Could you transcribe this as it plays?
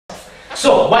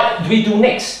So what do we do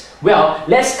next? Well,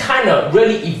 let's kind of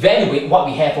really evaluate what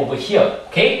we have over here,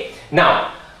 okay?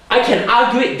 Now, I can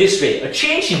argue it this way. A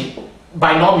change in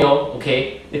binomial,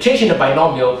 okay, the change in the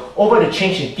binomial over the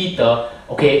change in theta,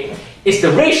 okay, is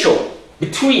the ratio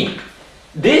between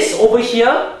this over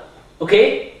here,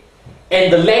 okay,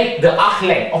 and the length, the arc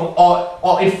length,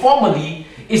 or informally,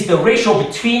 is the ratio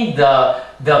between the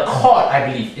chord, I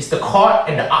believe, is the chord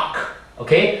and the arc,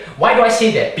 okay? Why do I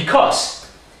say that? Because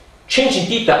change in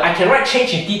theta, I can write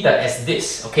change in theta as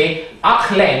this, okay? Arc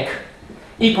length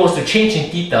equals to change in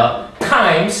theta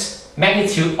times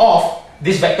magnitude of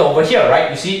this vector over here, right?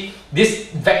 You see, this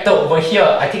vector over here,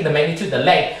 I take the magnitude, the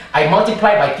length, I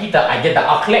multiply by theta, I get the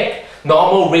arc length.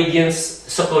 Normal radians,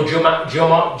 circle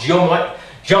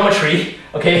geometry,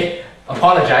 okay?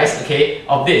 Apologize, okay,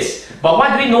 of this. But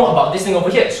what do we know about this thing over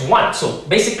here? It's 1. So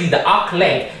basically the arc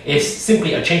length is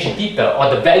simply a change in theta, or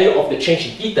the value of the change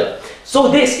in theta. So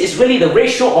this is really the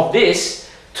ratio of this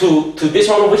to this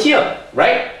one over here,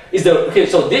 right? Okay,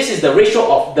 so this is the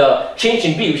ratio of the change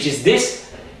in B, which is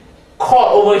this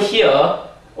chord over here,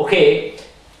 okay,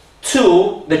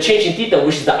 to the change in theta,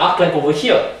 which is the arc length over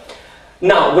here.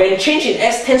 Now, when change in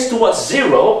S tends towards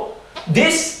 0,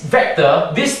 this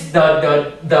vector,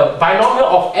 the binomial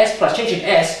of S plus change in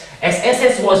S, as S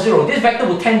tends towards 0, this vector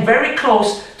will tend very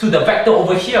close to the vector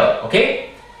over here, okay?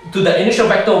 To the initial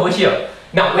vector over here.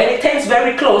 Now, when it tends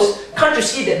very close, can't you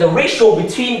see that the ratio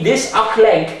between this arc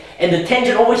length and the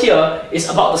tangent over here is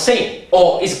about the same,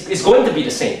 or is going to be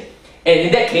the same? And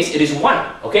in that case, it is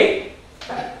 1, okay?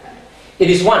 It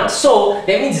is 1. So,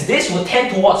 that means this will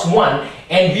tend towards 1,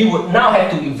 and we would now have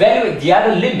to evaluate the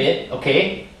other limit,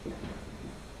 okay?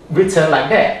 Written like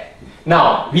that.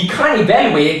 Now, we can't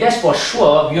evaluate it, that's for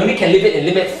sure. We only can leave it in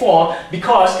limit 4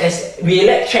 because as we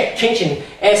let change in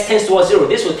S tends towards 0,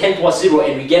 this will tend towards 0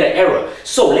 and we get an error.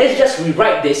 So let's just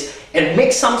rewrite this and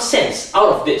make some sense out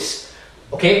of this.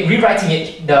 Okay, rewriting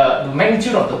it, the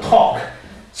magnitude of the torque,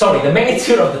 the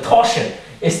magnitude of the torsion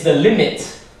is the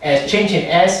limit as change in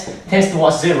S tends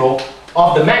towards 0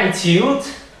 of the magnitude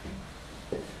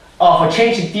of a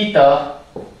change in theta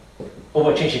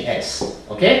over change in S.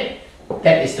 Okay?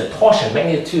 That is the torsion,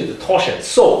 magnitude of the torsion.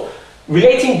 So,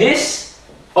 relating this,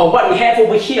 or what we have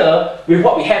over here, with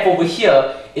what we have over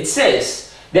here, it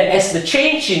says that as the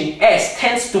change in S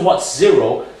tends towards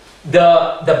 0,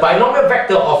 the binomial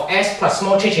vector of S plus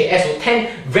small change in S will tend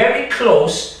very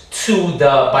close to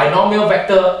the binomial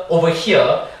vector over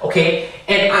here, okay?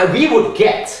 And we would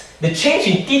get the change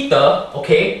in theta,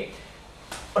 okay?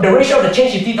 The ratio of the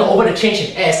change in theta over the change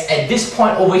in S at this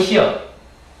point over here.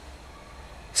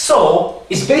 So,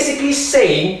 it's basically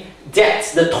saying that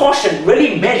the torsion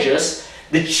really measures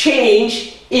the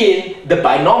change in the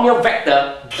binomial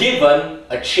vector given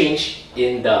a change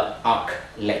in the arc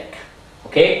length.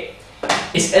 Okay?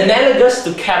 It's analogous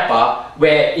to kappa,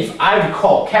 where if I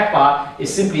recall, kappa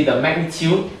is simply the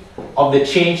magnitude of the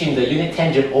change in the unit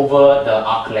tangent over the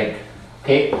arc length.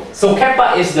 Okay? So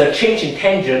kappa is the change in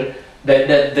tangent,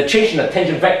 the change in the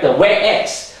tangent vector,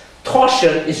 whereas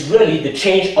torsion is really the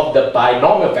change of the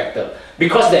binomial vector,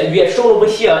 because that we have shown over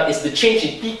here is the change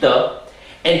in theta,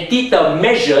 and theta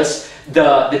measures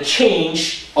the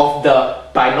change of the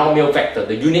binomial vector,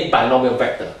 the unit binomial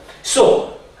vector.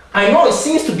 So I know it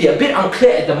seems to be a bit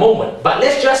unclear at the moment, but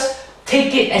let's just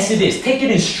take it as it is, take it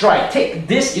in stride, take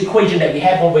this equation that we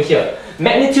have over here.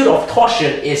 Magnitude of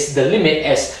torsion is the limit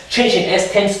as change in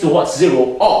S tends towards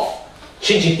 0 of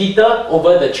change in theta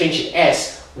over the change in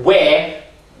S, where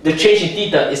the change in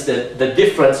theta is the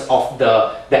difference of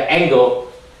the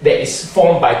angle that is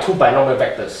formed by two binomial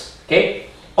vectors, okay?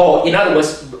 Or in other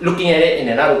words, looking at it in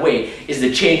another way, is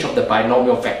the change of the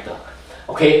binomial vector,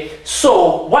 okay?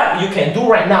 So what you can do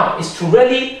right now is to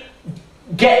really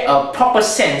get a proper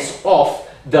sense of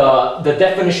the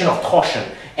definition of torsion,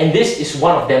 and this is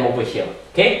one of them over here,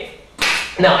 okay?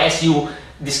 Now, as you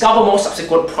discover more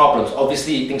subsequent problems,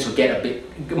 obviously things will get a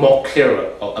bit more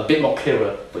clearer, or a bit more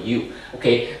clearer for you,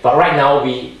 okay? But right now,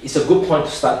 it's a good point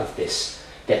to start with this,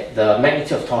 that the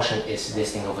magnitude of torsion is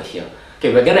this thing over here.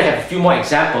 Okay, we're gonna have a few more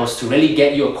examples to really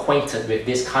get you acquainted with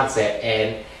this concept,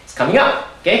 and it's coming up,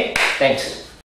 okay? Thanks.